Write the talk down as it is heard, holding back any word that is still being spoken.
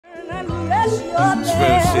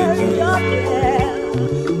shit.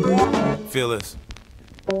 Feel this.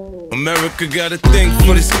 America got a thing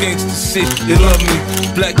for this gangsta shit. They love me.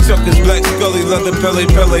 Black Chuckers, Black Scully, leather Pele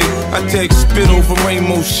Pele. I take spit over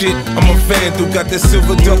rainbow shit. I'm a vandal, got that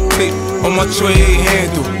silver duct tape on my tray, ain't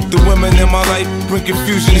handle. The women in my life bring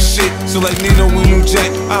confusion and shit. So like Nino and New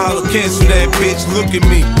Jack, I holla cancel that bitch. Look at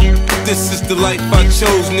me. This is the life I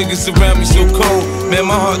chose. Niggas around me so cold. Man,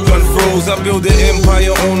 my heart done froze. I build an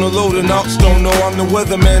empire on a load and ox don't know I'm the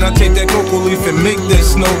weatherman. I take that cocoa leaf and make that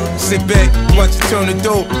snow. Sit back, watch it turn the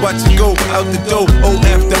dough. Watch it go out the door. O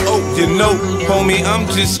after O, you know. Homie, I'm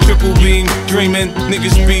just triple beam dreaming.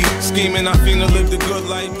 Niggas be scheming. I finna live the good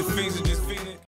life.